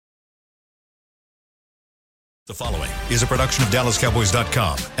The following is a production of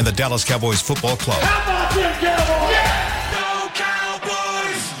DallasCowboys.com and the Dallas Cowboys Football Club. How about them Cowboys? Yeah! Go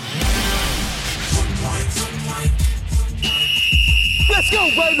Cowboys! Let's go,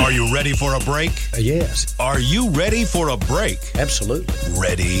 baby! Are you ready for a break? Yes. Are you ready for a break? Absolutely.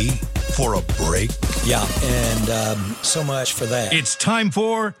 Ready for a break? Yeah, and so much for that. It's time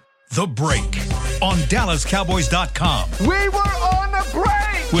for The Break on DallasCowboys.com. We were on a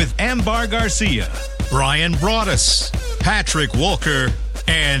break! With Ambar Garcia, Brian Broaddus, Patrick Walker,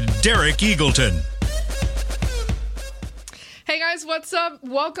 and Derek Eagleton. Hey guys, what's up?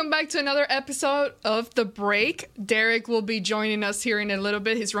 Welcome back to another episode of The Break. Derek will be joining us here in a little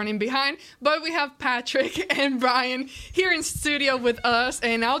bit. He's running behind, but we have Patrick and Brian here in studio with us,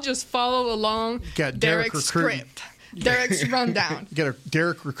 and I'll just follow along Derek's script. Derek's rundown. You got a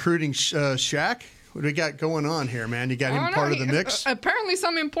Derek recruiting Shaq? What do we got going on here, man? You got him part of the mix? Apparently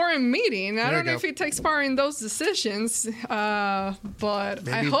some important meeting. I don't know if he takes part in those decisions, but maybe,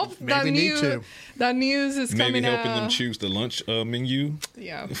 I hope that news is coming out. Maybe helping them choose the lunch menu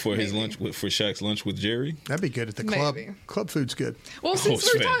for his lunch, for Shaq's lunch with Jerry. That'd be good at the club. Maybe. Club food's good. Well, since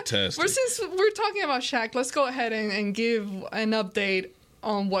we're talking about Shaq, let's go ahead and give an update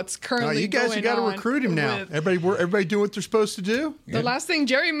on what's currently going on. You got to recruit him now. Everybody doing what they're supposed to do? The last thing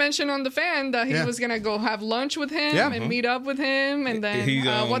Jerry mentioned on the fan that he was going to go have lunch with him and meet up with him. And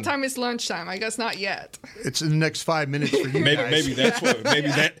then what time is lunchtime? I guess not yet. It's in the next 5 minutes for you guys. Maybe that's what.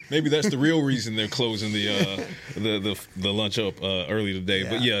 Maybe that's the real reason they're closing the lunch up early today. Yeah.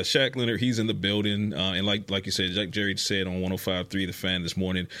 But yeah, Shaq Leonard, he's in the building, and like you said, like Jerry said on 105.3 The Fan this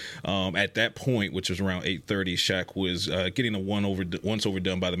morning. At that point, which was around 8:30, Shaq was getting once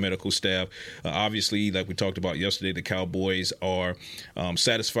overdone by the medical staff. Obviously, like we talked about yesterday, the Cowboys are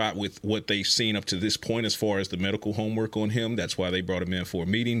satisfied with what they've seen up to this point as far as the medical homework on him. That's why they brought him in for a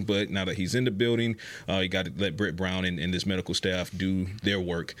meeting. But now that he's in the building, you got to let Britt Brown and this medical staff do their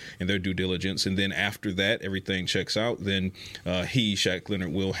work and their due diligence. And then after that, everything checks out. Then Shaq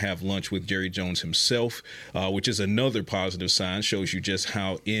Leonard, will have lunch with Jerry Jones himself, which is another positive sign. Shows you just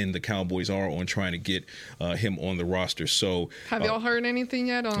how in the Cowboys are on trying to get him on the roster. So have y'all heard anything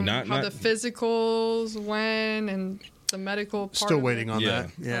yet on how the physicals went and the medical part? Still waiting on that.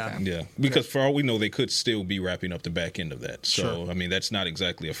 Yeah. Okay. Yeah. Because for all we know, they could still be wrapping up the back end of that. So, sure. I mean, that's not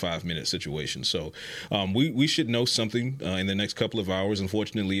exactly a 5-minute situation. So we should know something in the next couple of hours.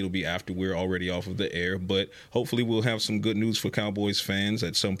 Unfortunately, it'll be after we're already off of the air. But hopefully we'll have some good news for Cowboys fans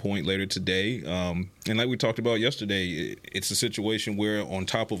at some point later today. And like we talked about yesterday, it's a situation where on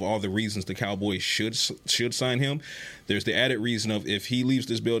top of all the reasons the Cowboys should sign him, there's the added reason of if he leaves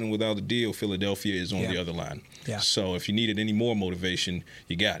this building without a deal, Philadelphia is on the other line. Yeah. So if you needed any more motivation,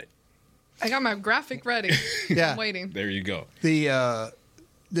 you got it. I got my graphic ready. I'm waiting. There you go.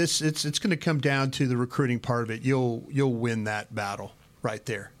 It's going to come down to the recruiting part of it. You'll win that battle right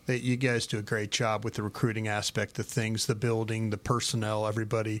there. You guys do a great job with the recruiting aspect of things, the building, the personnel,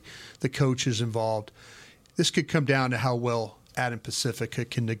 everybody, the coaches involved. This could come down to how well Adam Pacifica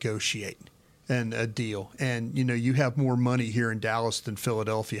can negotiate and a deal. And, you have more money here in Dallas than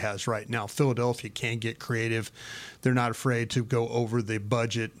Philadelphia has right now. Philadelphia can get creative. They're not afraid to go over the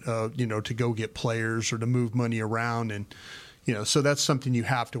budget, to go get players or to move money around. And, so that's something you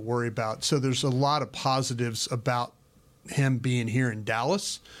have to worry about. So there's a lot of positives about him being here in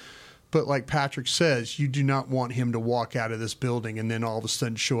Dallas. But like Patrick says, you do not want him to walk out of this building and then all of a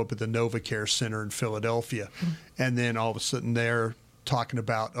sudden show up at the NovaCare Center in Philadelphia. And then all of a sudden they're talking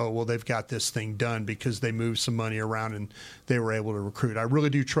about, they've got this thing done because they moved some money around and they were able to recruit. I really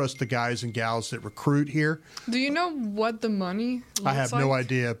do trust the guys and gals that recruit here. Do you know what the money looks I have no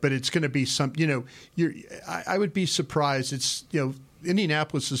idea, but it's going to be some, I would be surprised. It's,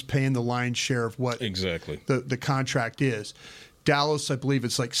 Indianapolis is paying the lion's share of what exactly the contract is. Dallas, I believe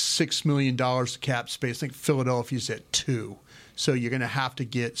it's like $6 million cap space. I think Philadelphia's at $2 million. So you're going to have to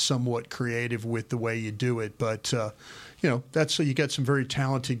get somewhat creative with the way you do it. But, that's so you got some very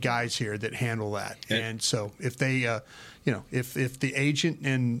talented guys here that handle that. And so if they, if the agent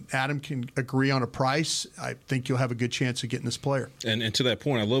and Adam can agree on a price, I think you'll have a good chance of getting this player. And to that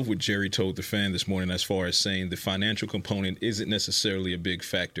point, I love what Jerry told the fan this morning as far as saying the financial component isn't necessarily a big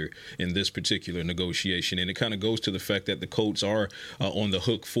factor in this particular negotiation. And it kind of goes to the fact that the Colts are on the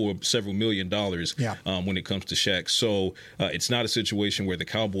hook for several $1 million when it comes to Shaq. So it's not a situation where the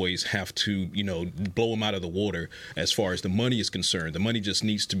Cowboys have to, blow him out of the water as far as the money is concerned. The money just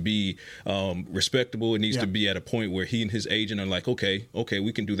needs to be respectable. It needs to be at a point where he and his agent are like, okay,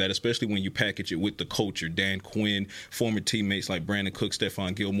 we can do that, especially when you package it with the culture. Dan Quinn, former teammates like Brandon Cook,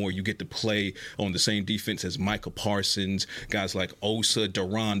 Stephon Gilmore, you get to play on the same defense as Micah Parsons, guys like Osa,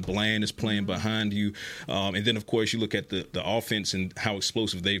 Deron Bland is playing behind you. And then, of course, you look at the offense and how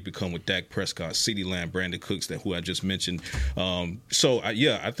explosive they've become with Dak Prescott, CeeDee Lamb, Brandon Cooks, who I just mentioned.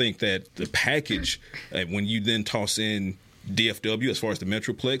 I think that the package, when you then toss in DFW as far as the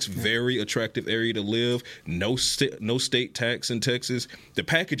Metroplex, very attractive area to live, no state tax in Texas. The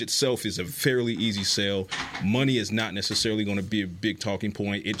package itself is a fairly easy sell. Money is not necessarily going to be a big talking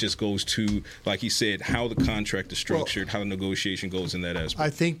point. It just goes to, like he said, how the contract is structured, how the negotiation goes in that aspect.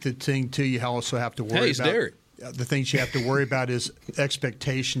 I think the thing, too, you also have to worry about. Derek. The things you have to worry about is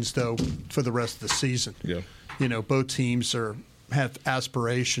expectations, though, for the rest of the season. Yeah. Both teams have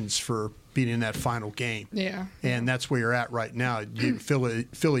aspirations for being in that final game. Yeah. And that's where you're at right now.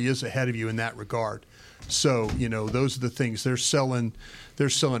 Philly is ahead of you in that regard. So, those are the things they're selling. They're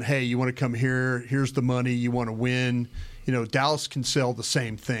selling, hey, you want to come here, here's the money, you want to win. Dallas can sell the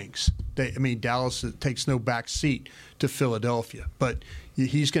same things. Dallas takes no back seat to Philadelphia. But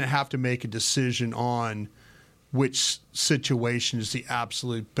he's going to have to make a decision on which situation is the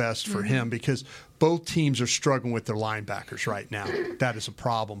absolute best for him, because both teams are struggling with their linebackers right now. That is a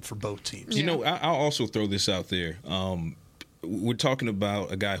problem for both teams. I'll also throw this out there. We're talking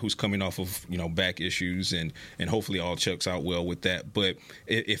about a guy who's coming off of back issues, and hopefully all checks out well with that. But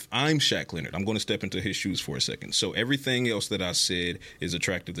if I'm Shaq Leonard, I'm going to step into his shoes for a second. So everything else that I said is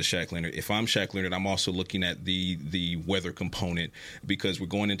attractive to Shaq Leonard. If I'm Shaq Leonard, I'm also looking at the weather component, because we're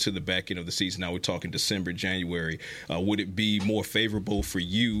going into the back end of the season. Now we're talking December, January. Would it be more favorable for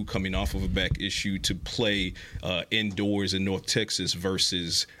you coming off of a back issue to play indoors in North Texas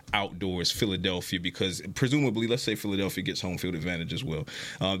versus outdoors Philadelphia? Because presumably, let's say Philadelphia gets home field advantage as well.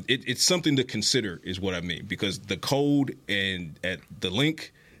 It's something to consider is what I mean, because the cold and at the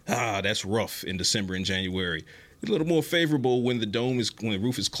link, that's rough in December and January. A little more favorable when the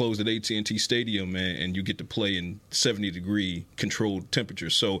roof is closed at AT&T Stadium and you get to play in 70-degree controlled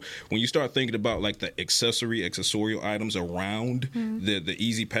temperatures. So when you start thinking about like the accessorial items around the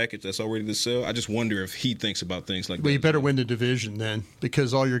easy package that's already to sell, I just wonder if he thinks about things like that. Well, you better win the division then,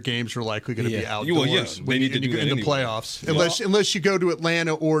 because all your games are likely going to be outdoors when you get in the playoffs. Unless you go to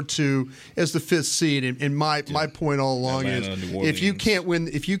Atlanta or as the fifth seed. And my point all along Atlanta, is if you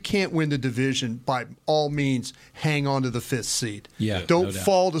can't win the division, by all means, hang on to the fifth seed. Yeah, Don't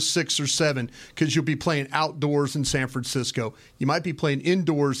fall to 6 or 7, because you'll be playing outdoors in San Francisco. You might be playing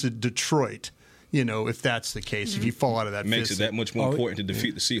indoors at Detroit, if that's the case, if you fall out of that makes fifth it that much more important to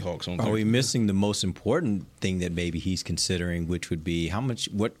defeat the Seahawks on Thursday. Are we missing the most important thing that maybe he's considering, which would be how much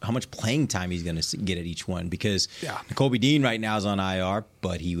playing time he's going to get at each one? Because Kobe Dean right now is on IR,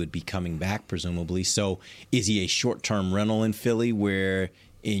 but he would be coming back presumably. So is he a short-term rental in Philly where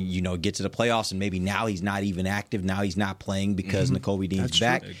get to the playoffs and maybe now he's not even active, now he's not playing because Nakobe Dean's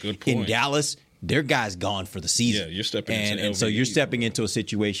back? Good point. In Dallas, their guy's gone for the season. Yeah, you're stepping into and so you're stepping into a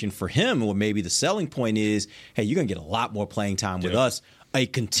situation for him where maybe the selling point is, hey, you're going to get a lot more playing time with us, a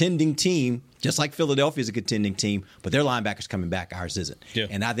contending team, just like Philadelphia is a contending team, but their linebackers coming back, ours isn't. Yeah.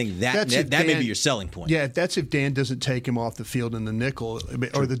 And I think that may be your selling point. Yeah, that's if Dan doesn't take him off the field in the nickel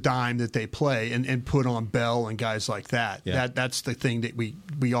or the dime that they play and put on Bell and guys like that. Yeah. That's the thing that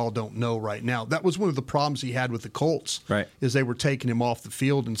we all don't know right now. That was one of the problems he had with the Colts, right? Is they were taking him off the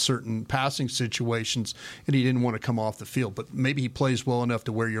field in certain passing situations, and he didn't want to come off the field. But maybe he plays well enough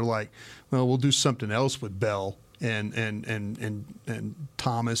to where you're like, well, we'll do something else with Bell and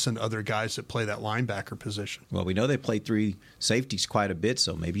Thomas and other guys that play that linebacker position. Well, we know they play 3 safeties quite a bit,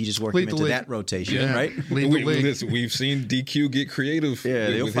 so maybe you just work them into that rotation, right? We've seen DQ get creative with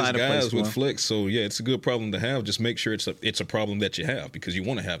his guys with flex, so it's a good problem to have. Just make sure it's a problem that you have, because you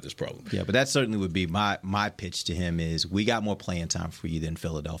want to have this problem. Yeah, but that certainly would be my pitch to him is we got more playing time for you than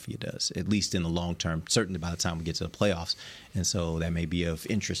Philadelphia does, at least in the long term, certainly by the time we get to the playoffs. And so that may be of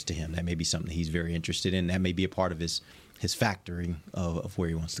interest to him. That may be something he's very interested in. That may be a part of his factoring of where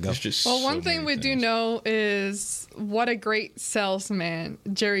he wants to go. Well, one thing we do know is what a great salesman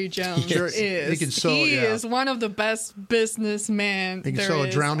Jerry Jones is. He is one of the best businessmen. He can sell a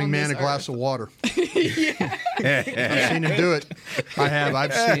drowning man a glass of water. I've seen him do it. I have.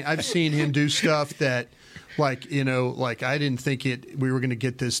 I've seen him do stuff that, like I didn't think we were going to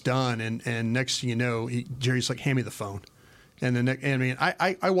get this done, and next thing you know, Jerry's like, hand me the phone. And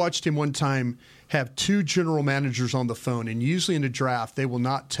I watched him one time have 2 general managers on the phone, and usually in a draft they will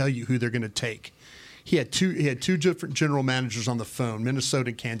not tell you who they're going to take. He had two different general managers on the phone, Minnesota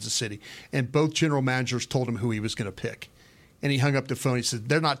and Kansas City, and both general managers told him who he was going to pick. And he hung up the phone. He said,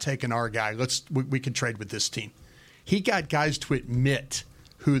 "They're not taking our guy. We can trade with this team." He got guys to admit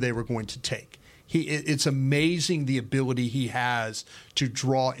who they were going to take. It's amazing the ability he has to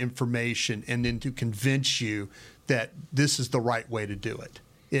draw information and then to convince you that this is the right way to do it.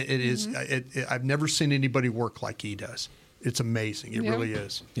 It is. I've never seen anybody work like he does. It's amazing. It really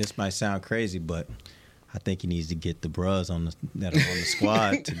is. This might sound crazy, but I think he needs to get the bros that are on the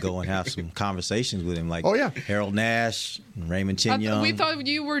squad to go and have some conversations with him, like Harold Nash, Raymond Chin-Young. We thought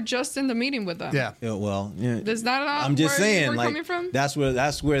you were just in the meeting with them. Yeah. Well, is that I'm just saying, like, coming from? that's where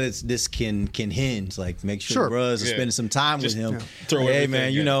this can hinge. Like, make sure the bros are spending some time with him. Hey,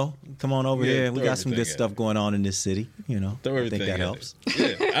 man, come on over here. We got some good stuff going on in this city. Throw everything. I think that helps.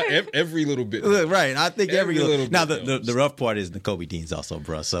 Yeah, every little bit. Right. I think every little bit. Now, helps. the rough part is Kobe Dean's also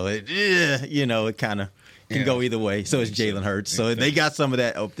bro, so it kind of can go either way. So it's Jalen Hurts. So they got some of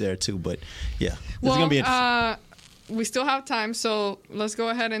that up there too. But it's gonna be interesting. We still have time, so let's go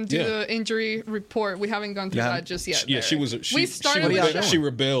ahead and do the injury report. We haven't gone through that just yet. Yeah, she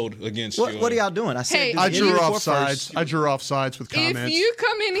rebelled against you. What are y'all doing? I said I drew offsides with comments. If you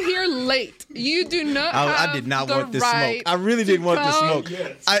come in here late, you do not have I did not the want this right smoke. I really didn't want the smoke.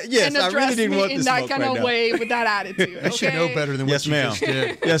 I really didn't want the smoke in that kind of way with that attitude. You should know better than what you just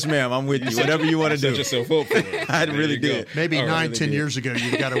did. Yes, ma'am. I'm with you. Whatever you want to do. Set yourself up for it. I really did. Maybe 9-10 years ago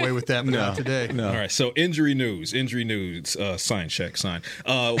you got away with that, but not today. No. All right, so injury news. Sign, Shaq, sign.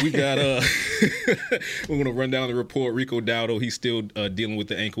 We got we're going to run down the report. Rico Dowdle, he's still dealing with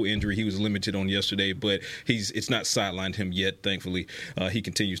the ankle injury. He was limited on yesterday, but it's not sidelined him yet, thankfully. He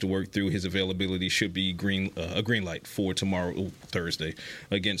continues to work through his availability. Should be a green light for tomorrow, Thursday,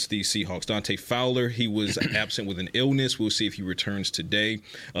 against the Seahawks. Dante Fowler, he was absent with an illness. We'll see if he returns today.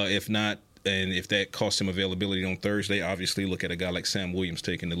 If not, and if that costs him availability on Thursday, obviously look at a guy like Sam Williams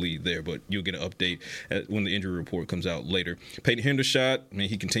taking the lead there. But you'll get an update when the injury report comes out later. Peyton Hendershot,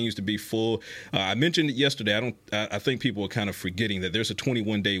 he continues to be full. I mentioned it yesterday. I think people are kind of forgetting that there's a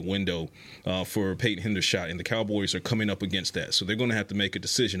 21-day window for Peyton Hendershot, and the Cowboys are coming up against that. So they're going to have to make a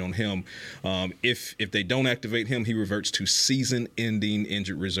decision on him. If they don't activate him, he reverts to season-ending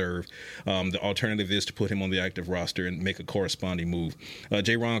injured reserve. The alternative is to put him on the active roster and make a corresponding move.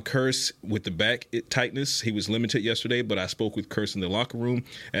 Jaron Kearse, with the back tightness, he was limited yesterday, but I spoke with Kearse in the locker room,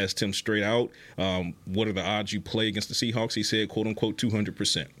 asked him straight out, what are the odds you play against the Seahawks? He said, quote unquote,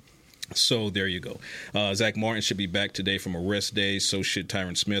 200%. So there you go. Zach Martin should be back today from a rest day. So should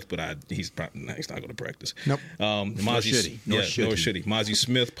Tyron Smith, but he's not going to practice. Nope. Nor should he. Mozzie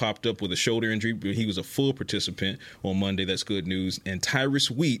Smith popped up with a shoulder injury, but he was a full participant on Monday. That's good news. And Tyrus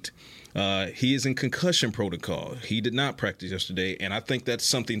Wheat, he is in concussion protocol. He did not practice yesterday, and I think that's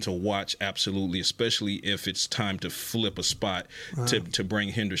something to watch, absolutely, especially if it's time to flip a spot to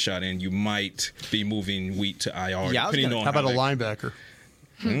bring Hendershot in. You might be moving Wheat to IR. Yeah, how about a linebacker?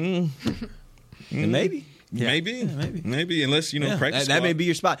 Maybe. Yeah. Maybe, unless practice. That may be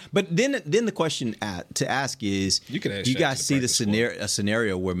your spot. But then the question to ask is, you could ask do you guys see a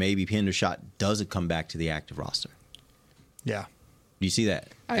scenario where maybe Hendershot doesn't come back to the active roster? Yeah. Do you see that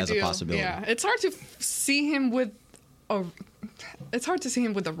as a possibility? Yeah, it's hard to see him with a. It's hard to see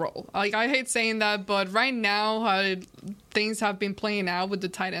him with a role. Like, I hate saying that, but right now, how things have been playing out with the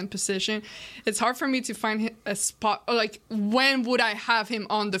tight end position, it's hard for me to find a spot. Like, when would I have him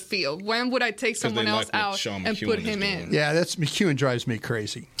on the field? When would I take someone else out and put him in? Yeah, McEwen drives me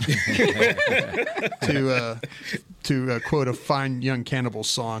crazy. To quote a fine young Cannibal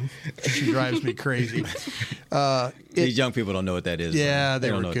song, she drives me crazy. These young people don't know what that is. Yeah,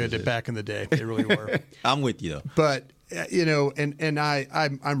 they were good back in the day. They really were. I'm with you though. But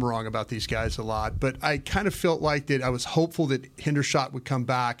I'm wrong about these guys a lot, but I kind of felt like that I was hopeful that Hendershot would come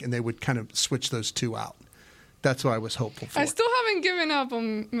back and they would kind of switch those two out. That's what I was hopeful for. I still haven't given up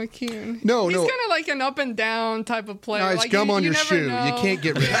on McEwen. He's no. kind of like an up and down type of player. No, it's like gum on your shoe. Know. You can't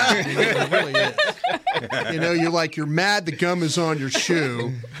get rid of it. It really is. You're mad the gum is on your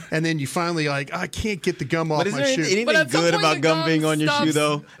shoe, and then you finally I can't get the gum off my shoe. But is there anything good about gum being on your shoe,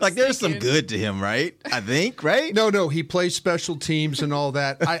 though? Like, there's some good to him, right? I think, right? No, he plays special teams and all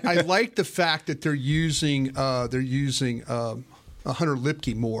that. I like the fact that they're using Hunter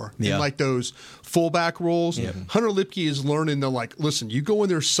Lipke more in like those fullback roles. Yeah. Hunter Lipke is learning listen, you go in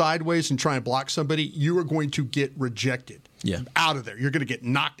there sideways and try and block somebody, you are going to get rejected. Yeah. Out of there. You're going to get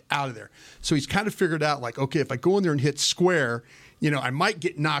knocked out of there. So he's kind of figured out okay, if I go in there and hit square, I might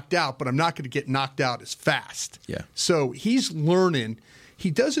get knocked out, but I'm not going to get knocked out as fast. Yeah. So he's learning.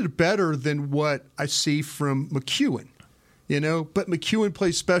 He does it better than what I see from McEwen. But McEwen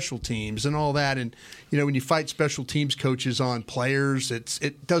plays special teams and all that. And, when you fight special teams coaches on players,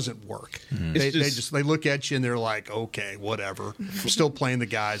 it doesn't work. Mm-hmm. They look at you and they're like, okay, whatever. I'm still playing the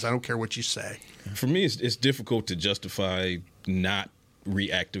guys. I don't care what you say. For me, it's difficult to justify not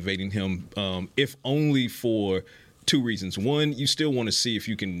reactivating him, if only for two reasons. One, you still want to see if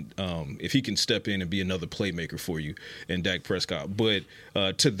he can step in and be another playmaker for you in Dak Prescott. But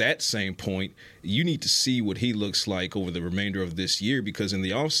to that same point, you need to see what he looks like over the remainder of this year, because in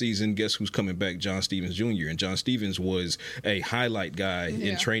the offseason, guess who's coming back? John Stevens Jr. And John Stevens was a highlight guy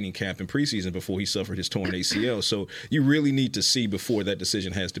in training camp and preseason before he suffered his torn ACL. So you really need to see before that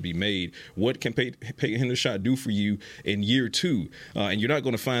decision has to be made, what can Peyton Hendershot do for you in year two? And you're not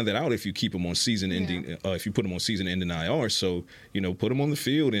going to find that out if you keep him on season-ending, if you put him on season-ending IR. So, put him on the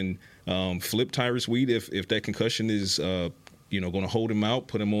field and flip Tyrus Wheat if that concussion is going to hold him out,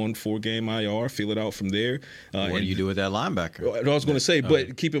 put him on 4-game IR, feel it out from there. What do you do with that linebacker? I was going to say,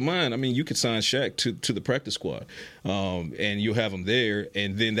 but keep in mind, you could sign Shaq to the practice squad, and you'll have him there,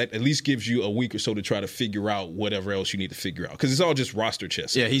 and then that at least gives you a week or so to try to figure out whatever else you need to figure out, because it's all just roster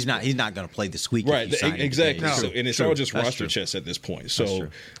chess. Yeah, he's not going to play this week. Right, if you sign exactly. No. So, and it's all just roster chess at this point. So,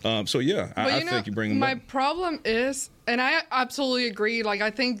 I think you bring him my back. problem is, and I absolutely agree. Like,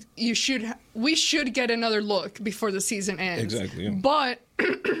 I think we should get another look before the season ends. Exactly. Yeah. But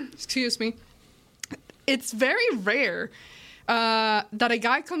excuse me, it's very rare that a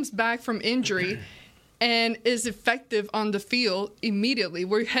guy comes back from injury and is effective on the field immediately.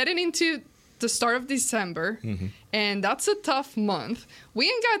 We're heading into the start of December, and that's a tough month. We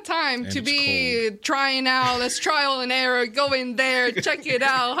ain't got time to be trying out. Let's trial and error. Go in there, check it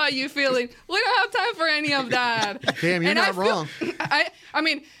out. How you feeling? We don't have time for any of that. Damn, you're not wrong. I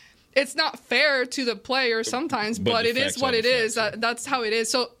mean, it's not fair to the player sometimes, but it is what it is. That's how it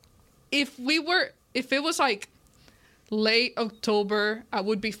is. So if it was like late October, I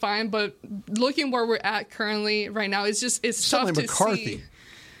would be fine. But looking where we're at currently right now, it's tough to see.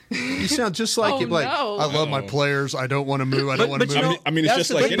 You sound just like no. I love my players. I don't want to move. I don't want to move. It's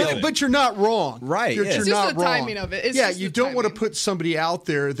just like anything. But you're not wrong. Right. You're It's not just the wrong. timing of it. You don't want to put somebody out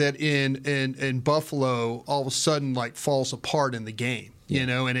there that in Buffalo all of a sudden like falls apart in the game.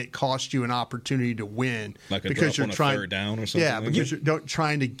 And it costs you an opportunity to win, like because you're trying third down or something. Yeah, because you're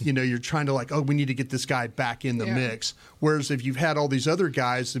trying to like, we need to get this guy back in the mix. Whereas if you've had all these other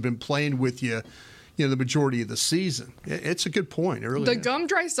guys that have been playing with you, the majority of the season, it's a good point. The gum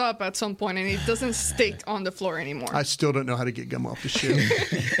dries up at some point and it doesn't stick on the floor anymore. I still don't know how to get gum off the shoe.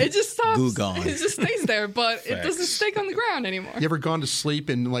 It just stops. Goo gone. It just stays there, but it doesn't stick on the ground anymore. You ever gone to sleep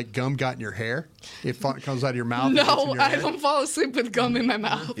and like gum got in your hair? It comes out of your mouth? No, I don't fall asleep with gum in my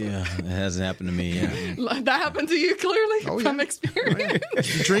mouth. Yeah, it hasn't happened to me. Yeah. That happened to you clearly from experience.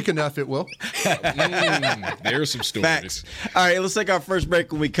 If you drink enough, it will. There's some stories. Facts. All right, let's take our first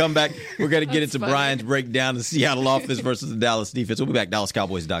break. When we come back, we're going to get into Brian's breakdown of the Seattle offense versus the Dallas defense. We'll be back.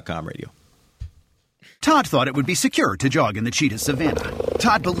 DallasCowboys.com radio. Todd thought it would be secure to jog in the cheetah savanna.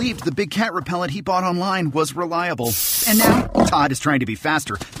 Todd believed the big cat repellent he bought online was reliable. And now, Todd is trying to be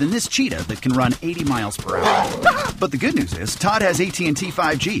faster than this cheetah that can run 80 miles per hour. But the good news is, Todd has AT&T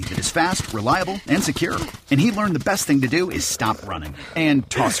 5G that is fast, reliable, and secure. And he learned the best thing to do is stop running and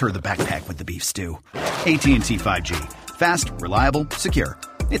toss her the backpack with the beef stew. AT&T 5G. Fast, reliable, secure.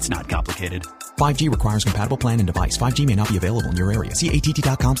 It's not complicated. 5G requires compatible plan and device. 5G may not be available in your area. See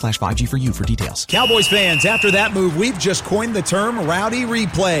att.com/5G for you for details. Cowboys fans, after that move, we've just coined the term Rowdy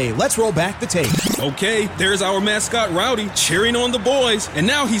Replay. Let's roll back the tape. Okay, there's our mascot Rowdy cheering on the boys. And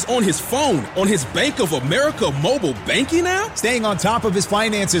now he's on his phone, on his Bank of America mobile banking app? Staying on top of his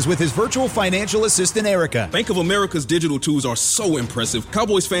finances with his virtual financial assistant, Erica. Bank of America's digital tools are so impressive.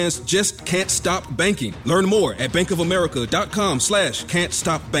 Cowboys fans just can't stop banking. Learn more at bankofamerica.com/can't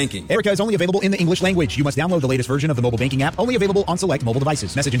stop banking. Erica is only available in the English language. You must download the latest version of the mobile banking app, only available on select mobile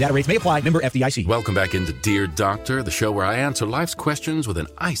devices. Message and data rates may apply. Member FDIC. Welcome back into Dear Doctor, the show where I answer life's questions with an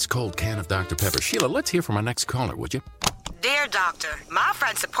ice-cold can of Dr. Pepper. Sheila, let's hear from our next caller, would you? Dear Doctor, my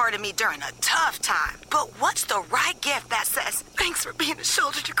friend supported me during a tough time. But what's the right gift that says, thanks for being a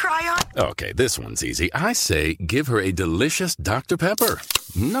shoulder to cry on? Okay, this one's easy. I say give her a delicious Dr. Pepper.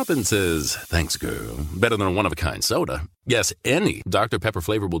 Nothing says, thanks, girl, better than a one-of-a-kind soda. Yes, any Dr. Pepper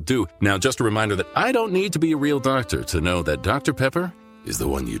flavor will do. Now, just a reminder that I don't need to be a real doctor to know that Dr. Pepper is the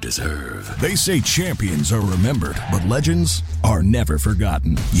one you deserve. They say champions are remembered, but legends are never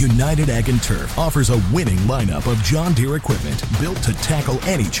forgotten. United Ag and Turf offers a winning lineup of John Deere equipment built to tackle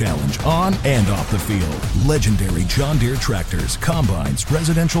any challenge on and off the field. Legendary John Deere tractors, combines,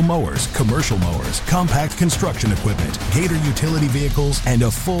 residential mowers, commercial mowers, compact construction equipment, Gator utility vehicles, and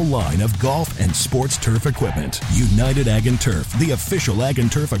a full line of golf and sports turf equipment. United Ag and Turf, the official Ag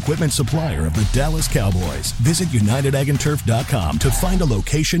and Turf equipment supplier of the Dallas Cowboys. Visit UnitedAgAndTurf.com to find a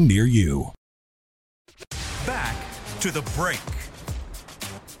location near you. Back to the break.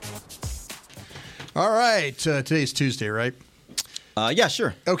 All right. Today's Tuesday, right? Yeah,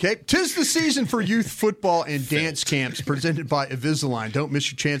 sure. Okay. 'Tis the season for youth football and dance camps presented by Invisalign. Don't miss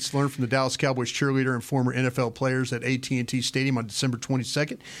your chance to learn from the Dallas Cowboys cheerleader and former NFL players at AT&T Stadium on December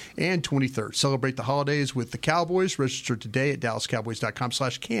 22nd and 23rd. Celebrate the holidays with the Cowboys. Register today at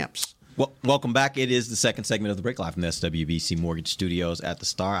DallasCowboys.com/camps. Well, welcome back. It is the second segment of the break, live from the SWBC Mortgage Studios at the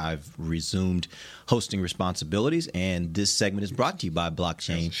Star. I've resumed hosting responsibilities, and this segment is brought to you by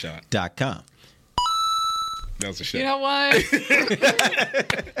Blockchain.com. That was a shot. You know what?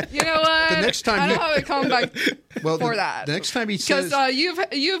 The next time I don't have a comeback for that. The next time he says... Because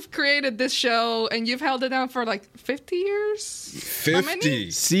you've created this show, and you've held it down for like 50 years?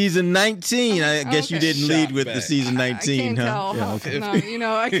 50. Season 19. I guess you didn't lead with back. the season 19, I huh? can't tell.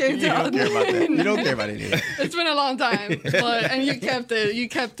 No, I can't tell. You don't care about that. You don't care about it. It's been a long time, and you kept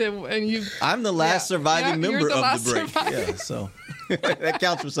it, and you. I'm the last surviving member of the break. Surviving. Yeah, so that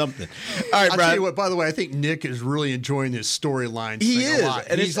counts for something. All right, Brian. I'll tell you what, by the way, I think Nick is really enjoying this storyline. He is. A lot.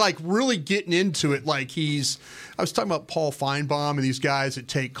 And he's like really getting into it. Like I was talking about Paul Feinbaum and these guys that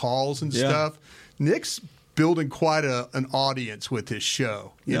take calls and stuff. Nick's building quite an audience with his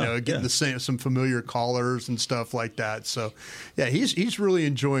show. You know, getting some familiar callers and stuff like that. So, yeah, he's really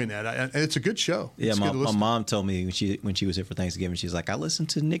enjoying that, and it's a good show. Yeah, it's my mom told me when she was here for Thanksgiving, she's like, I listened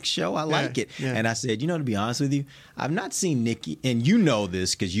to Nick's show, I like it. Yeah. And I said, to be honest with you, I've not seen Nick, and you know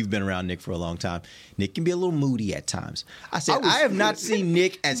this because you've been around Nick for a long time. Nick can be a little moody at times. I said, I have not seen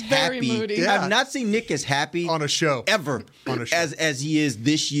Nick as happy. Moody. Yeah. I've not seen Nick as happy on a show ever as he is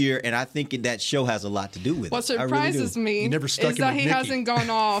this year, and I think that show has a lot to do with it. What surprises me is that he hasn't gone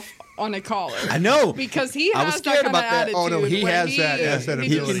off on a caller. I know. Because he I was has scared that kind about of that. attitude. Oh, no, he has that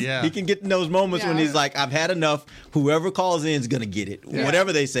ability, He can get in those moments when he's like, I've had enough. Whoever calls in is going to get it. Yeah.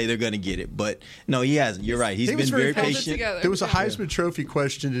 Whatever they say, they're going to get it. But, no, he hasn't. You're right. He's been very patient. There was a Heisman Trophy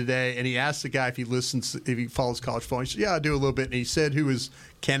question today, and he asked the guy if he follows college football. He said, yeah, I do a little bit. And he said who his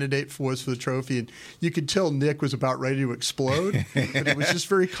candidate was for the trophy, and you could tell Nick was about ready to explode, but he was just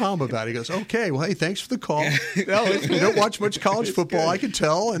very calm about it. He goes, okay, well, hey, thanks for the call. You don't watch much college football, I can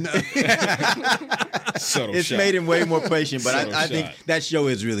tell. And it's made him way more patient, but I think that show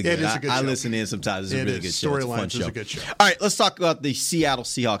is really good. It is a good show. I listen in sometimes. It's a really good show. It's a fun show. A good show. All right, let's talk about the Seattle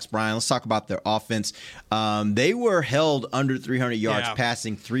Seahawks, Brian. Let's talk about their offense. They were held under 300 yards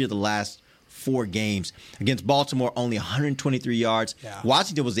passing 3 of the last 4 games. Against Baltimore, only 123 yards. Yeah.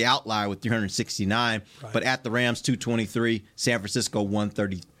 Washington was the outlier with 369, but at the Rams, 223. San Francisco,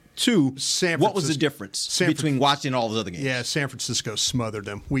 132. What was the difference between Washington and all those other games? Yeah, San Francisco smothered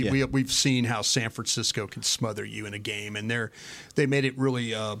them. We've seen how San Francisco can smother you in a game, and they made it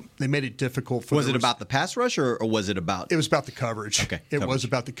really they made it difficult for. Was it about the pass rush or was it about? It was about the coverage. Okay, it was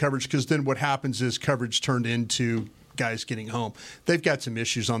about the coverage because then what happens is coverage turned into guys getting home. They've got some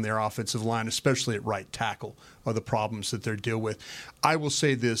issues on their offensive line, especially at right tackle, are the problems that they're dealing with. I will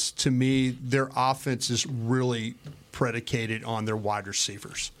say this, to me, their offense is really predicated on their wide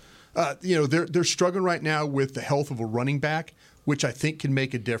receivers. They're struggling right now with the health of a running back, which I think can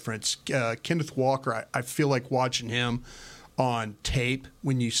make a difference. Kenneth Walker, I feel like watching him on tape,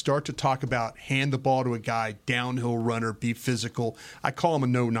 when you start to talk about hand the ball to a guy, downhill runner, be physical, I call him a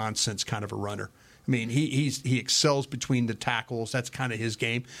no-nonsense kind of a runner. I mean, he excels between the tackles. That's kind of his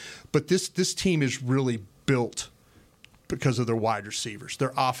game. But this team is really built because of their wide receivers.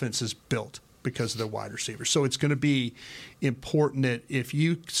 Their offense is built because of their wide receivers. So it's going to be important that if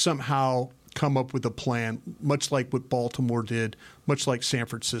you somehow come up with a plan, much like what Baltimore did, much like San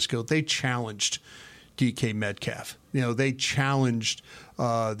Francisco, they challenged DK Metcalf. They challenged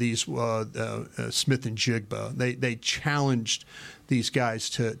these Smith and Jigba. They challenged these guys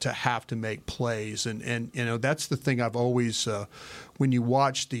to have to make plays, and that's the thing I've always when you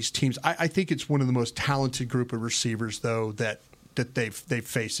watch these teams. I think it's one of the most talented group of receivers though that they've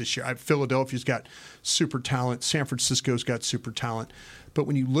faced this year. Philadelphia's got super talent. San Francisco's got super talent. But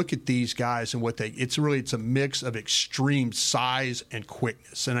when you look at these guys and it's a mix of extreme size and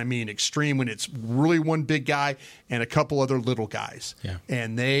quickness. And I mean extreme when it's really one big guy and a couple other little guys. Yeah.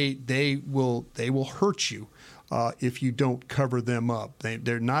 And they will hurt you if you don't cover them up.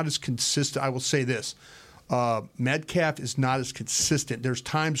 They're not as consistent. I will say this. Metcalf is not as consistent. There's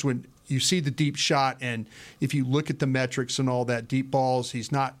times when you see the deep shot, and if you look at the metrics and all that, deep balls,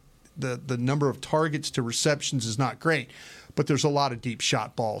 he's not the number of targets to receptions is not great. But there's a lot of deep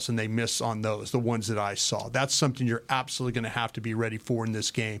shot balls, and they miss on those, the ones that I saw. That's something you're absolutely going to have to be ready for in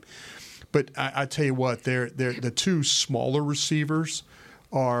this game. But I tell you what, they're the two smaller receivers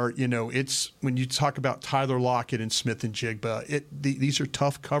are, it's when you talk about Tyler Lockett and Smith and Jigba, these are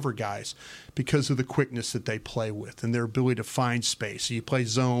tough cover guys because of the quickness that they play with and their ability to find space. So you play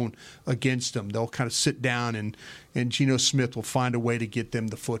zone against them, they'll kind of sit down and Geno Smith will find a way to get them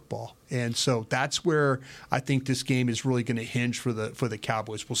the football. And so that's where I think this game is really going to hinge for the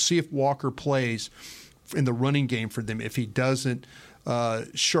Cowboys. We'll see if Walker plays in the running game for them. If he doesn't,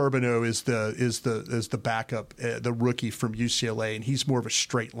 Charbonneau is the backup, the rookie from UCLA, and he's more of a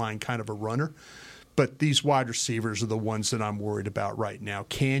straight line kind of a runner. But these wide receivers are the ones that I'm worried about right now.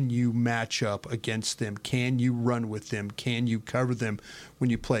 Can you match up against them? Can you run with them? Can you cover them when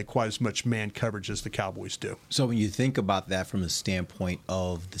you play quite as much man coverage as the Cowboys do? So when you think about that from the standpoint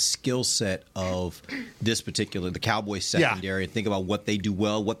of the skill set of the Cowboys secondary, and think about what they do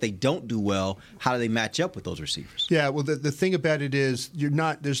well, what they don't do well, how do they match up with those receivers? Yeah, well, the thing about it is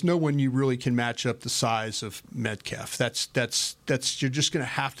there's no one you really can match up the size of Metcalf. That's you're just going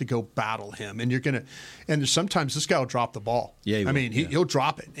to have to go battle him, and you're going to. And sometimes this guy will drop the ball. Yeah, he'll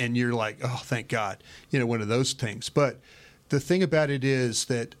drop it, and you're like, oh, thank God, one of those things. But the thing about it is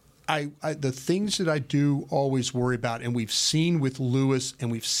that the things that I do always worry about, and we've seen with Lewis,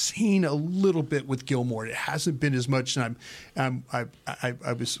 and we've seen a little bit with Gilmore. It hasn't been as much, and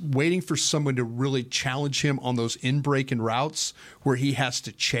I was waiting for someone to really challenge him on those in-breaking routes where he has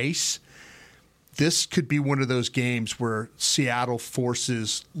to chase. This could be one of those games where Seattle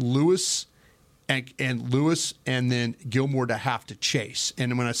forces Lewis and then Gilmore to have to chase.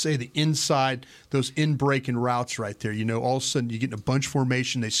 And when I say the inside, those in-breaking routes right there, all of a sudden you get in a bunch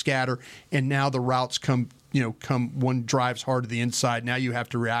formation, they scatter, and now the routes come one drives hard to the inside. Now you have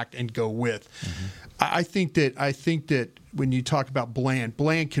to react and go with. Mm-hmm. I think that when you talk about Bland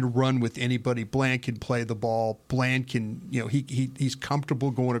can run with anybody. Bland can play the ball. Bland can, he's comfortable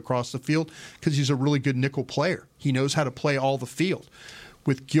going across the field because he's a really good nickel player. He knows how to play all the field.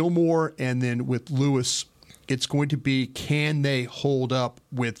 With Gilmore and then with Lewis, it's going to be, can they hold up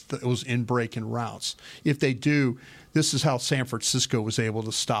with those in-breaking routes? If they do, this is how San Francisco was able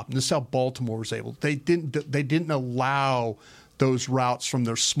to stop them. This is how Baltimore was able. They didn't allow those routes from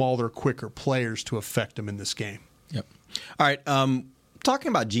their smaller, quicker players to affect them in this game. Yep. All right. Talking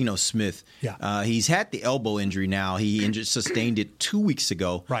about Geno Smith, he's had the elbow injury now. He sustained it 2 weeks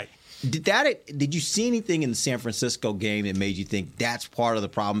ago. Right. Did you see anything in the San Francisco game that made you think that's part of the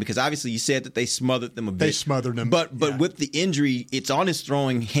problem? Because obviously you said that they smothered them a bit. They smothered them. But with the injury, it's on his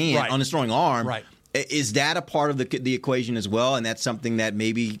throwing hand, on his throwing arm. Right. Is that a part of the equation as well? And that's something that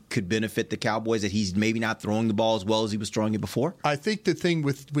maybe could benefit the Cowboys, that he's maybe not throwing the ball as well as he was throwing it before? I think the thing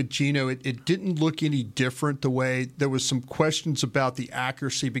with Geno, it didn't look any different. The way there was some questions about the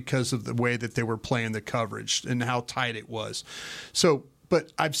accuracy because of the way that they were playing the coverage and how tight it was.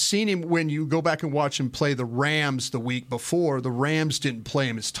 But I've seen him, when you go back and watch him play the Rams the week before, the Rams didn't play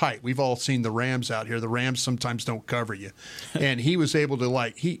him as tight. We've all seen the Rams out here. The Rams sometimes don't cover you. And he was able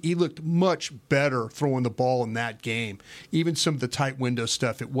to, he looked much better throwing the ball in that game. Even some of the tight window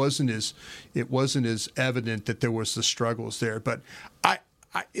stuff, it wasn't as evident that there was the struggles there. But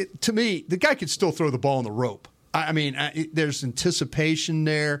to me, the guy could still throw the ball on the rope. There's anticipation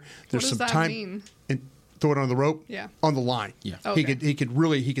there. There's what does some that time. mean? Throw it on the rope? Yeah. On the line. Yeah. Okay. He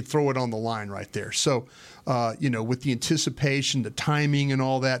could throw it on the line right there. So, with the anticipation, the timing and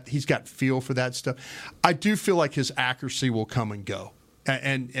all that, he's got feel for that stuff. I do feel like his accuracy will come and go.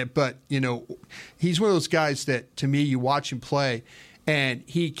 But he's one of those guys that, to me, you watch him play and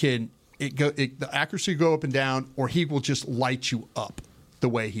the accuracy go up and down, or he will just light you up the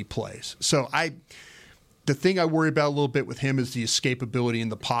way he plays. So the thing I worry about a little bit with him is the escapability in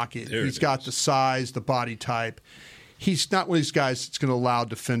the pocket. He's got the size, the body type. He's not one of these guys that's going to allow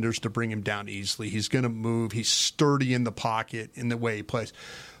defenders to bring him down easily. He's going to move. He's sturdy in the pocket in the way he plays.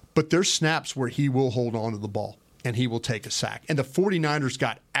 But there's snaps where he will hold on to the ball and he will take a sack. And the 49ers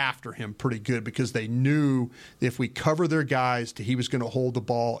got after him pretty good because they knew if we cover their guys, he was going to hold the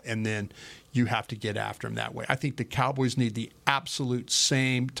ball, and then you have to get after him that way. I think the Cowboys need the absolute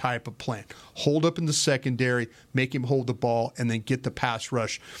same type of plan. Hold up in the secondary, make him hold the ball, and then get the pass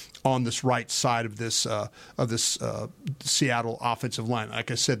rush on this right side of this Seattle offensive line. Like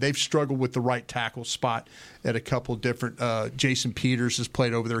I said, they've struggled with the right tackle spot at a couple different. Jason Peters has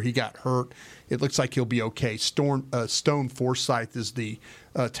played over there. He got hurt. It looks like he'll be okay. Stone Forsythe is the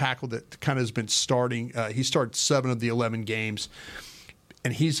tackle that kind of has been starting. He started 7 of the 11 games.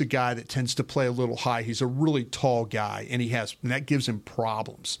 And he's a guy that tends to play a little high. He's a really tall guy, and that gives him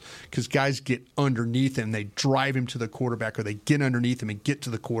problems because guys get underneath him. They drive him to the quarterback, or they get underneath him and get to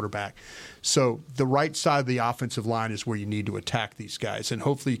the quarterback. So the right side of the offensive line is where you need to attack these guys, and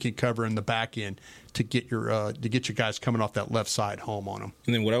hopefully you can cover in the back end to get your guys coming off that left side home on them.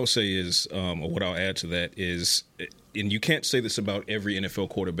 And then what I would say is, or what I'll add to that is, and you can't say this about every NFL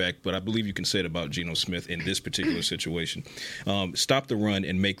quarterback, but I believe you can say it about Geno Smith in this particular situation. Stop the run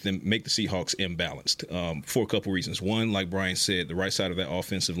and make the Seahawks imbalanced for a couple reasons. One, like Brian said, the right side of that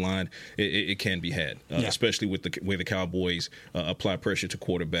offensive line, it can be had, especially with the way the Cowboys apply pressure to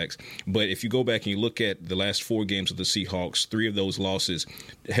quarterbacks. But if you go back and you look at the last 4 games of the Seahawks, 3 of those losses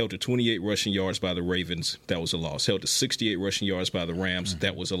held to 28 rushing yards by the Ravens. That was a loss. Held to 68 rushing yards by the Rams.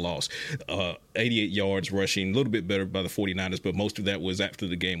 That was a loss. 88 yards rushing, a little bit better by the 49ers, but most of that was after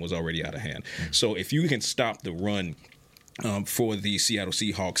the game was already out of hand. So if you can stop the run for the Seattle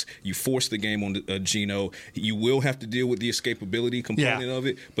Seahawks, you force the game on Geno. You will have to deal with the escapability component of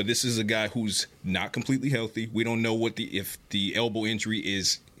it, but this is a guy who's not completely healthy. We don't know if the elbow injury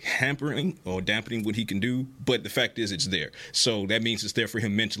is hampering or dampening what he can do, but the fact is it's there. So that means it's there for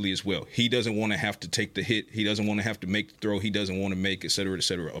him mentally as well. He doesn't want to have to take the hit. He doesn't want to have to make the throw. He doesn't want to make, et cetera, et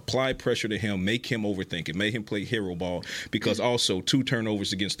cetera. Apply pressure to him. Make him overthink it. Make him play hero ball, because also 2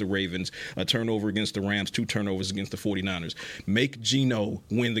 turnovers against the Ravens, a turnover against the Rams, 2 turnovers against the 49ers. Make Geno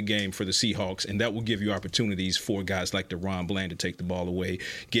win the game for the Seahawks, and that will give you opportunities for guys like DeRon Bland to take the ball away,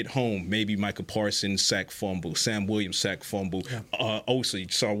 get home, maybe Micah Parsons sack fumble, Sam Williams sack fumble. Also, you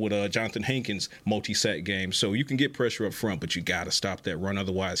saw with Jonathan Hankins multi-sack game. So you can get pressure up front, but you got to stop that run.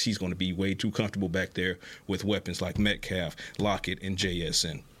 Otherwise, he's going to be way too comfortable back there with weapons like Metcalf, Lockett, and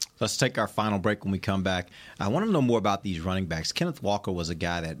JSN. Let's take our final break. When we come back, I want to know more about these running backs. Kenneth Walker was a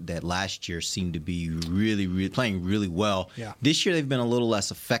guy that last year seemed to be really playing really well. Yeah. This year they've been a little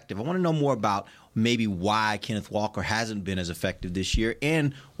less effective. I want to know more about maybe why Kenneth Walker hasn't been as effective this year,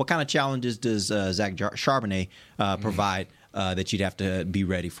 and what kind of challenges does Zach Charbonnet provide that you'd have to be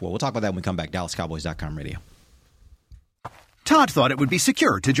ready for. We'll talk about that when we come back. DallasCowboys.com radio. Todd thought it would be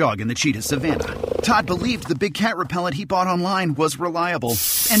secure to jog in the cheetah savanna. Todd believed the big cat repellent he bought online was reliable.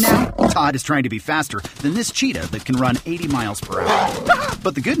 And now, Todd is trying to be faster than this cheetah that can run 80 miles per hour.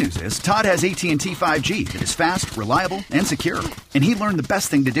 But the good news is, Todd has AT&T 5G that is fast, reliable, and secure. And he learned the best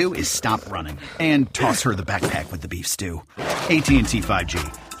thing to do is stop running and toss her the backpack with the beef stew. AT&T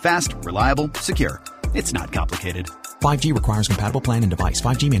 5G. Fast, reliable, secure. It's not complicated. 5G requires compatible plan and device.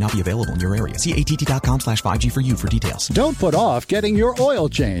 5G may not be available in your area. See att.com/5G for you for details. Don't put off getting your oil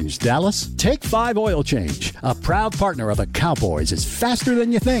change, Dallas. Take 5 Oil Change, a proud partner of the Cowboys, is faster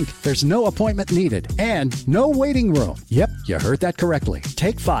than you think. There's no appointment needed and no waiting room. Yep, you heard that correctly.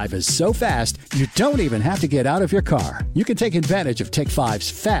 Take 5 is so fast, you don't even have to get out of your car. You can take advantage of Take 5's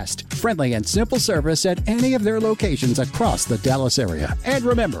fast, friendly, and simple service at any of their locations across the Dallas area. And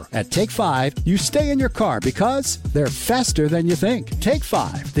remember, at Take 5, you stay in your car because they're faster than you think. Take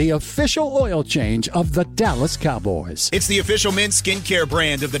 5, the official oil change of the Dallas Cowboys. It's the official men's skincare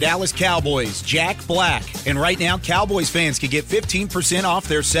brand of the Dallas Cowboys, Jack Black. And right now, Cowboys fans can get 15% off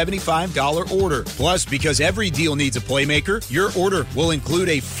their $75 order. Plus, because every deal needs a playmaker, your order will include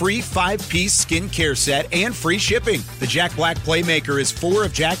a free 5-piece skincare set and free shipping. The Jack Black Playmaker is 4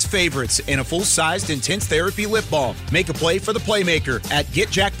 of Jack's favorites and a full-sized intense therapy lip balm. Make a play for the Playmaker at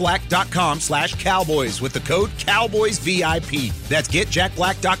getjackblack.com/Cowboys with the code COWBOYSVIP. That's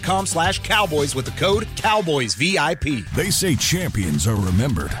getjackblack.com/Cowboys with the code COWBOYSVIP. They say champions are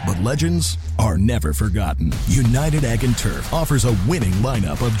remembered, but legends are never forgotten. United Ag and Turf offers a winning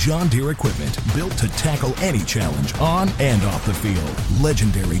lineup of John Deere equipment built to tackle any challenge on and off the field.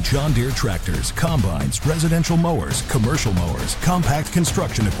 Legendary John Deere tractors, combines, residential mowers, commercial mowers, compact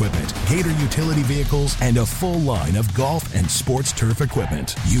construction equipment, Gator utility vehicles, and a full line of golf and sports turf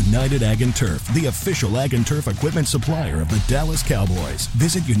equipment. United Ag and Turf, the official Ag and Turf equipment supplier of the Dallas Cowboys.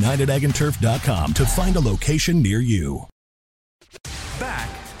 Visit UnitedAgAndTurf.com to find a location near you. Back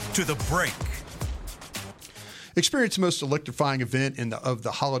to the break. Experience the most electrifying event of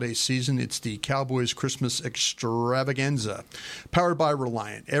the holiday season. It's the Cowboys Christmas Extravaganza, powered by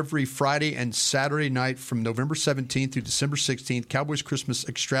Reliant. Every Friday and Saturday night from November 17th through December 16th, Cowboys Christmas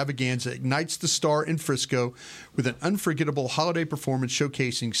Extravaganza ignites the star in Frisco with an unforgettable holiday performance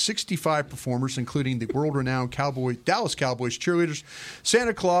showcasing 65 performers, including the world-renowned Dallas Cowboys cheerleaders,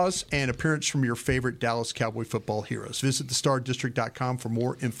 Santa Claus, and appearance from your favorite Dallas Cowboy football heroes. Visit thestardistrict.com for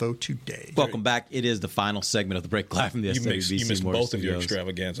more info today. Welcome back. It is the final segment of the break live from the SWBC. You missed Morning both of your Studios.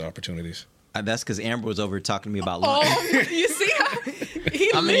 extravaganza opportunities. That's because Amber was over talking to me about lunch. Oh, you see how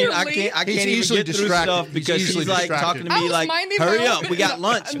he I can't even get through stuff because she's like talking to me like, hurry up, we got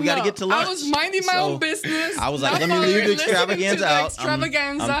lunch. We got to get to lunch. I was minding my own business. I was like, let me leave the extravaganza out.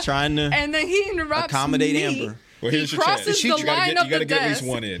 Extravaganza. I'm trying to and then he interrupts accommodate me. Amber. Well, here's He your chance. crosses the line of You got to the get at least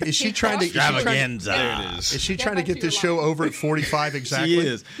desk. one in. Is she trying to Extravaganza. There it is. Is she trying to get this show over at 45 exactly? She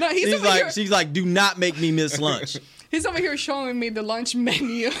is. No, she's like, do not make me miss lunch. He's over here showing me the lunch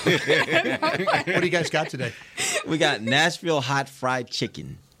menu. What do you guys got today? We got Nashville hot fried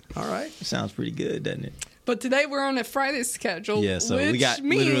chicken. All right. Sounds pretty good, doesn't it? But today we're on a Friday schedule, Yeah, so which we got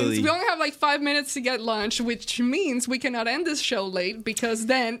means literally- we only have like 5 minutes to get lunch, which means we cannot end this show late because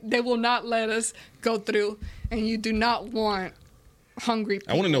then they will not let us go through, and you do not want hungry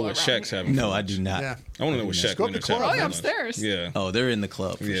people I want to know what around Shaq's here. having. No, for I lunch. do not. Yeah. I want to know what Shaq Go up Leonard's the club. having. Probably for lunch. upstairs. Yeah. Oh, they're in the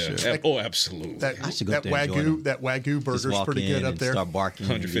club for Yeah. sure. Oh, absolutely. I should go up that there and join them. Wagyu Just burger's walk pretty in good up and there. Start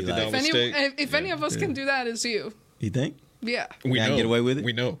barking. and be $150 like, steak. If any of us can do that, it's you. You think? Yeah. We Can I know. get away with it?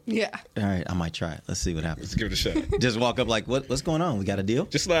 We know. Yeah. All right, I might try it. Let's see what Let's happens. give it a shot. Just walk up like, what's going on? We got a deal?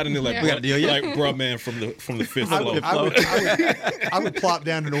 Just slide in there like Yeah. We got a deal yet? like bruh man from the fifth floor. I would plop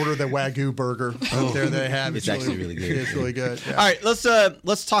down and order the Wagyu burger up there they have. It's actually really good. It's really good. Yeah. All right,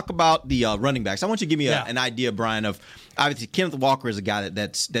 let's talk about the running backs. I want you to give me an idea, Brian, of obviously Kenneth Walker is a guy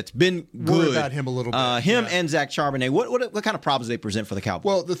that's been good. Worry about him a little bit. Him and Zach Charbonnet. What kind of problems they present for the Cowboys?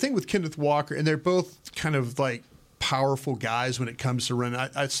 Well, the thing with Kenneth Walker, and they're both kind of like powerful guys when it comes to running.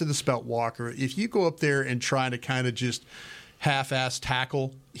 I said this about Walker. If you go up there and try to kind of just half-ass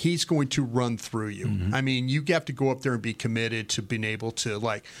tackle, he's going to run through you. Mm-hmm. I mean, you have to go up there and be committed to being able to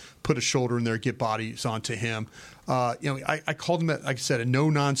like put a shoulder in there, get bodies onto him. I called him, like I said, a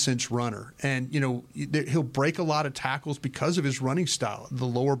no-nonsense runner. And, he'll break a lot of tackles because of his running style, the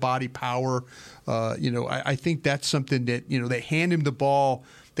lower body power. I think that's something that, they hand him the ball.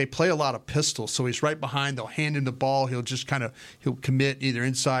 They play a lot of pistols, so he's right behind. They'll hand him the ball. He'll just he'll commit either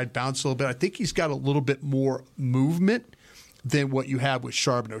inside, bounce a little bit. I think he's got a little bit more movement than what you have with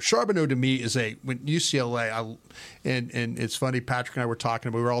Charbonnet. Charbonnet to me is when UCLA, and it's funny, Patrick and I were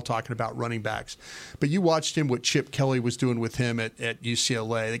we were all talking about running backs. But you watched him, what Chip Kelly was doing with him at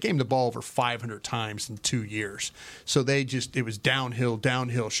UCLA. They gave him the ball over 500 times in 2 years. So it was downhill,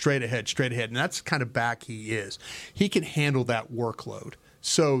 straight ahead. And that's the kind of back he is. He can handle that workload.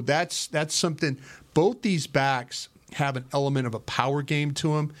 So that's something. Both these backs have an element of a power game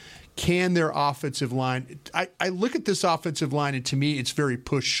to them. Can their offensive line? I look at this offensive line, and to me, it's very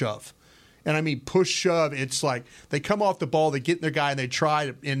push-shove. And I mean push-shove. It's like they come off the ball, they get in their guy, and they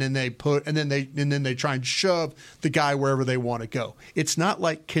try, and then they try and shove the guy wherever they want to go. It's not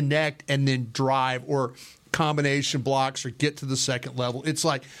like connect and then drive or combination blocks or get to the second level. It's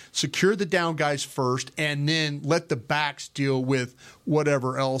like secure the down guys first and then let the backs deal with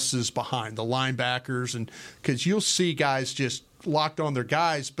whatever else is behind, the linebackers, and because you'll see guys just locked on their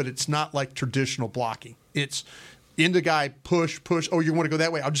guys, but it's not like traditional blocking. It's in the guy, push. Oh, you want to go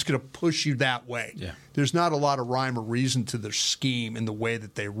that way? I'm just going to push you that way. Yeah. There's not a lot of rhyme or reason to their scheme and the way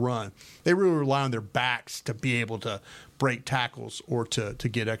that they run. They really rely on their backs to be able to break tackles or to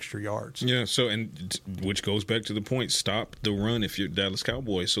get extra yards. Yeah, which goes back to the point, stop the run if you're Dallas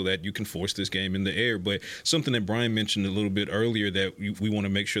Cowboys so that you can force this game in the air. But something that Brian mentioned a little bit earlier that we want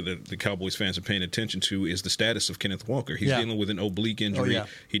to make sure that the Cowboys fans are paying attention to is the status of Kenneth Walker. He's dealing with an oblique injury. Oh, yeah.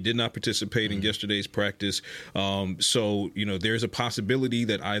 He did not participate in yesterday's practice. So there's a possibility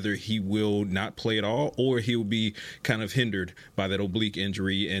that either he will not play at all or he'll be kind of hindered by that oblique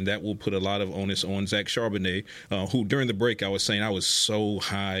injury, and that will put a lot of onus on Zach Charbonnet, who during the break I was saying I was so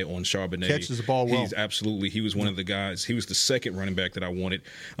high on Charbonnet. Catches the ball well. He was one of the guys. He was the second running back that I wanted.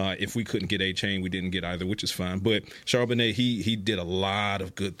 If we couldn't get A-Chain, we didn't get either, which is fine. But Charbonnet, he did a lot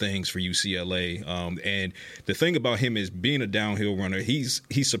of good things for UCLA. And the thing about him is being a downhill runner, he's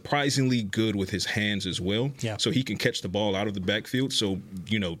surprisingly good with his hands as well. Yeah. So he can catch the ball out of the backfield. So,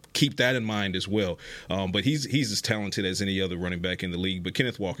 keep that in mind as well. But he's as talented as any other running back in the league. But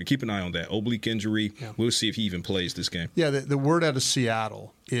Kenneth Walker, keep an eye on that. Oblique injury. Yeah. We'll see if he even plays this game. Yeah, the word out of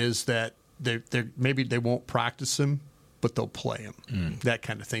Seattle is that maybe they won't practice him but they'll play him. That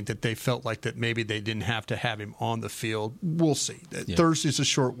kind of thing, that they felt like that maybe they didn't have to have him on the field. We'll see. Yeah. Thursday's a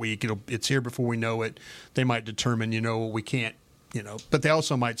short week. It's here before we know it. They might determine, we can't, but they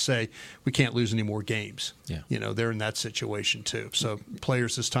also might say we can't lose any more games. Yeah. They're in that situation too. So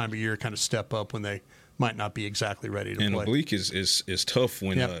players this time of year kind of step up when they might not be exactly ready to play. And oblique is tough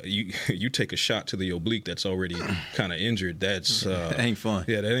when you take a shot to the oblique that's already kind of injured. That's that ain't fun.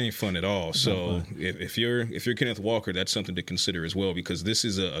 Yeah, that ain't fun at all. So if you're Kenneth Walker, that's something to consider as well, because this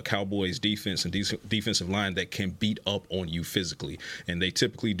is a Cowboys defense and defensive line that can beat up on you physically, and they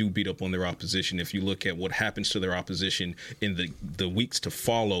typically do beat up on their opposition. If you look at what happens to their opposition in the weeks to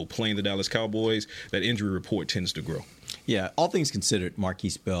follow playing the Dallas Cowboys, that injury report tends to grow. Yeah, all things considered,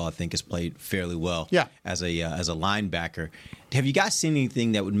 Marquise Bell, I think, has played fairly well as a linebacker. Have you guys seen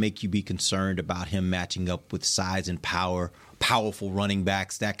anything that would make you be concerned about him matching up with size and power, powerful running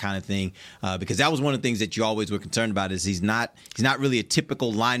backs, that kind of thing? Because that was one of the things that you always were concerned about, is he's not really a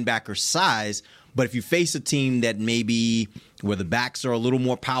typical linebacker size. But if you face a team that maybe where the backs are a little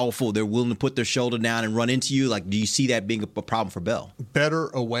more powerful, they're willing to put their shoulder down and run into you, do you see that being a problem for Bell? Better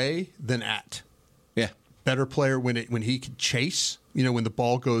away than at. Yeah. Better player when he can chase, when the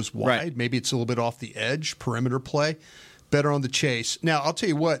ball goes wide. Right. Maybe it's a little bit off the edge, perimeter play. Better on the chase. Now, I'll tell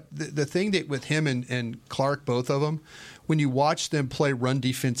you what, the thing that with him and Clark, both of them, when you watch them play run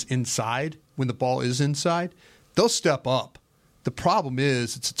defense inside, when the ball is inside, they'll step up. The problem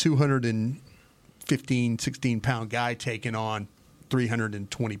is it's a 215, 16-pound guy taking on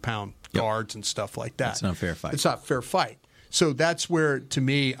 320-pound guards and stuff like that. It's not a fair fight. It's not a fair fight. So that's where, to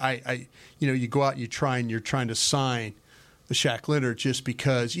me, you go out and you're trying to sign the Shaq Leonard just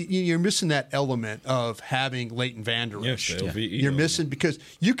because you're missing that element of having Leighton Vander Esch. Yes, you're missing, because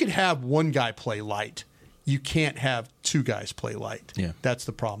you can have one guy play light. You can't have two guys play light. Yeah. That's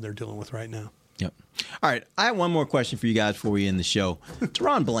the problem they're dealing with right now. Yep. All right. I have one more question for you guys before we end the show.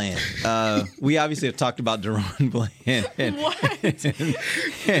 Deron Bland. We obviously have talked about Deron Bland. What?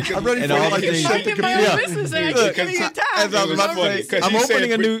 I'm ready for like a shut the computer.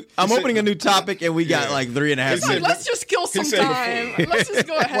 I'm opening a new topic, and we got like 3.5 minutes. Let's just kill some time. Let's just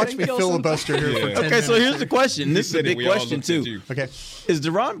go ahead and kill some time. Filibuster here for 10 Okay, so here's the question. This is a big question, too. Okay. Is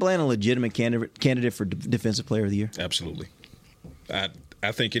Deron Bland a legitimate candidate for Defensive Player of the Year? Absolutely.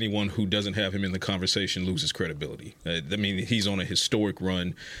 I think anyone who doesn't have him in the conversation loses credibility. He's on a historic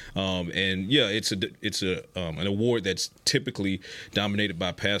run, and it's an award that's typically dominated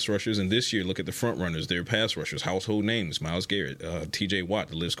by pass rushers. And this year, look at the front runners; they're pass rushers, household names: Myles Garrett, T.J. Watt.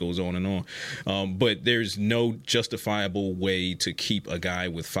 The list goes on and on. But there's no justifiable way to keep a guy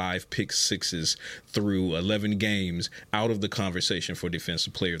with 5 pick sixes through 11 games out of the conversation for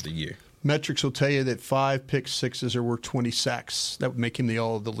Defensive Player of the Year. Metrics will tell you that 5 pick sixes are worth 20 sacks. That would make him the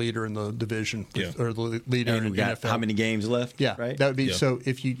leader in the division, or the leader in the NFL. How many games left? Yeah, right. That would be so.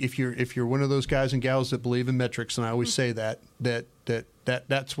 If you're one of those guys and gals that believe in metrics, and I always say that's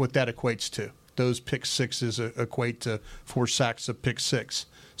what that equates to. Those pick sixes equate to 4 sacks of pick six.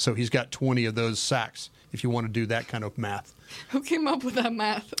 So he's got 20 of those sacks. If you want to do that kind of math. Who came up with that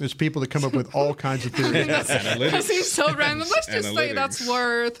math? There's people that come up with all kinds of theories. That seems so random. Let's just say that's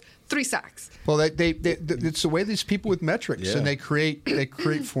worth 3 sacks. Well, it's the way these people with metrics, and they create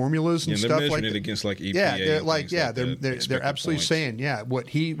formulas and stuff like that. It against like EPA. They're absolutely saying, what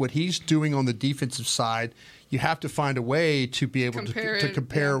he's doing on the defensive side, you have to find a way to be able to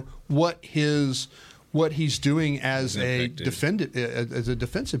compare what he's doing as a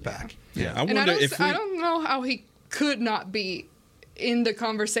defensive back. Yeah, I don't know how he could not be in the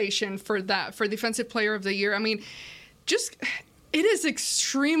conversation for Defensive Player of the Year. I mean, it is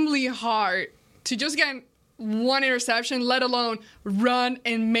extremely hard to just get one interception, let alone run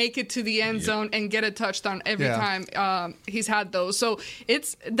and make it to the end zone and get a touchdown every time he's had those. So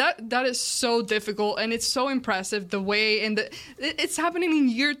that is so difficult, and it's so impressive the way it's happening in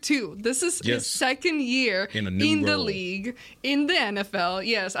year 2. This is his second year in the league, in the NFL.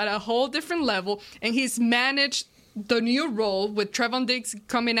 Yes, at a whole different level, and he's managed the new role with Trevon Diggs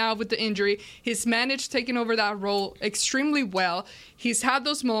coming out with the injury. He's managed taking over that role extremely well. He's had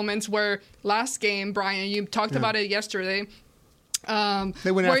those moments where last game, Brian, you talked about it yesterday.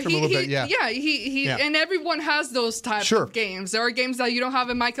 They went after him a little bit, and everyone has those type of games. There are games that you don't have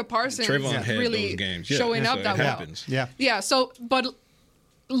in Micah Parsons really showing up that well. Yeah. So, but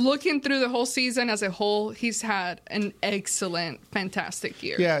looking through the whole season as a whole, he's had an excellent, fantastic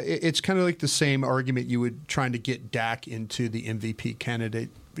year. Yeah, it's kind of like the same argument you would trying to get Dak into the MVP candidate.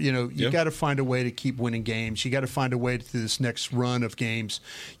 You got to find a way to keep winning games. You got to find a way through this next run of games.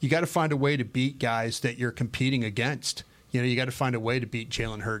 You got to find a way to beat guys that you're competing against. You got to find a way to beat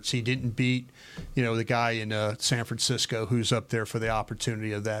Jalen Hurts. He didn't beat, the guy in San Francisco who's up there for the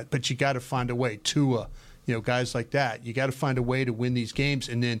opportunity of that. But you got to find a way. Tua, guys like that. You got to find a way to win these games.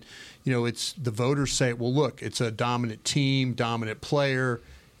 And then, it's the voters say, well, look, it's a dominant team, dominant player.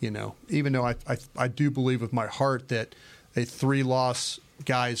 Even though I do believe with my heart that a 3-loss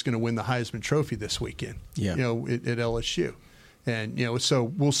guy is going to win the Heisman Trophy this weekend. Yeah. At LSU. And, so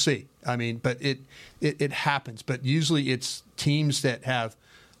we'll see. I mean, but it happens. But usually it's teams that have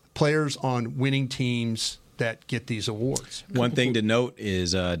players on winning teams that get these awards. One thing to note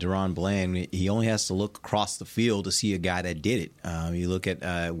is Deron Bland, he only has to look across the field to see a guy that did it. You look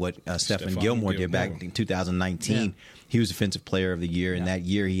at what Stephon Gilmore did back in 2019. Yeah. He was Defensive Player of the Year, and that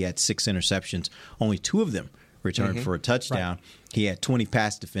year he had 6 interceptions. Only 2 of them returned for a touchdown. Right. He had 20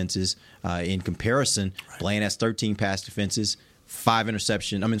 pass defenses. In comparison, Bland has 13 pass defenses. 6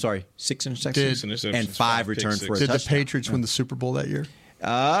 interceptions, and 5 returned for a touchdown. Did the Patriots win the Super Bowl that year? Is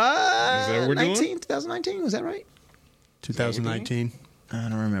that what we're doing? 2019, was that right? 2019. I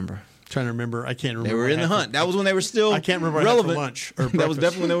don't remember. Trying to remember. I can't remember. They were in the hunt. That was when they were still. I can't remember relevant. Lunch or that was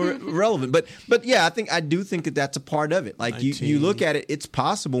definitely when they were relevant. But yeah, I do think that that's a part of it. Like you look at it, it's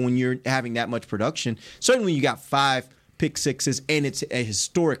possible when you're having that much production. Certainly, when you got 5 pick sixes and it's a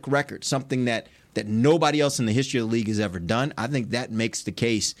historic record, something that nobody else in the history of the league has ever done. I think that makes the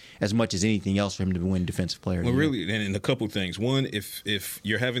case as much as anything else for him to win Defensive Player of the Year. Well, really, and a couple of things. One, if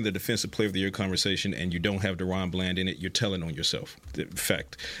you're having the Defensive Player of the Year conversation and you don't have Deron Bland in it, you're telling on yourself.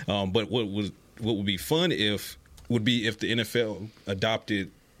 Fact. But what would be fun would be if the NFL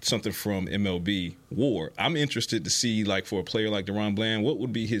adopted something from MLB WAR. I'm interested to see, like, for a player like Deron Bland, what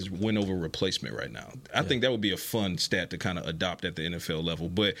would be his win over replacement right now? I think that would be a fun stat to kind of adopt at the NFL level.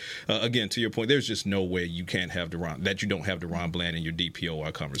 But again, to your point, there's just no way you can't have that you don't have Deron Bland in your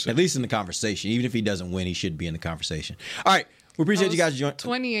DPOY conversation. At least in the conversation. Even if he doesn't win, he should be in the conversation. All right. We appreciate you guys joining.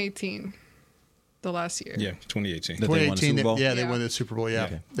 2018. The last year. Yeah, 2018. 2018, they won the Super Bowl, yeah.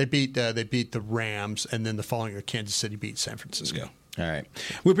 Okay. They beat the Rams, and then the following year, Kansas City beat San Francisco. Yeah. All right.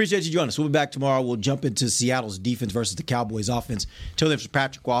 We appreciate you joining us. We'll be back tomorrow. We'll jump into Seattle's defense versus the Cowboys offense. Till then, for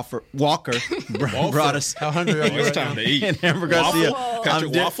Patrick Walker brought us. How hungry are you? It's time to eat. And Amber Garcia.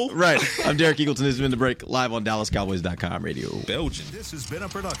 Patrick Waffle? Right. I'm Derek Eagleton. This has been The Break, live on DallasCowboys.com radio. Belgian. This has been a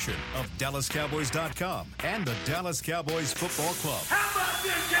production of DallasCowboys.com and the Dallas Cowboys Football Club. How about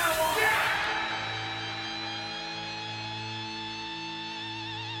this, Cowboys? Yeah!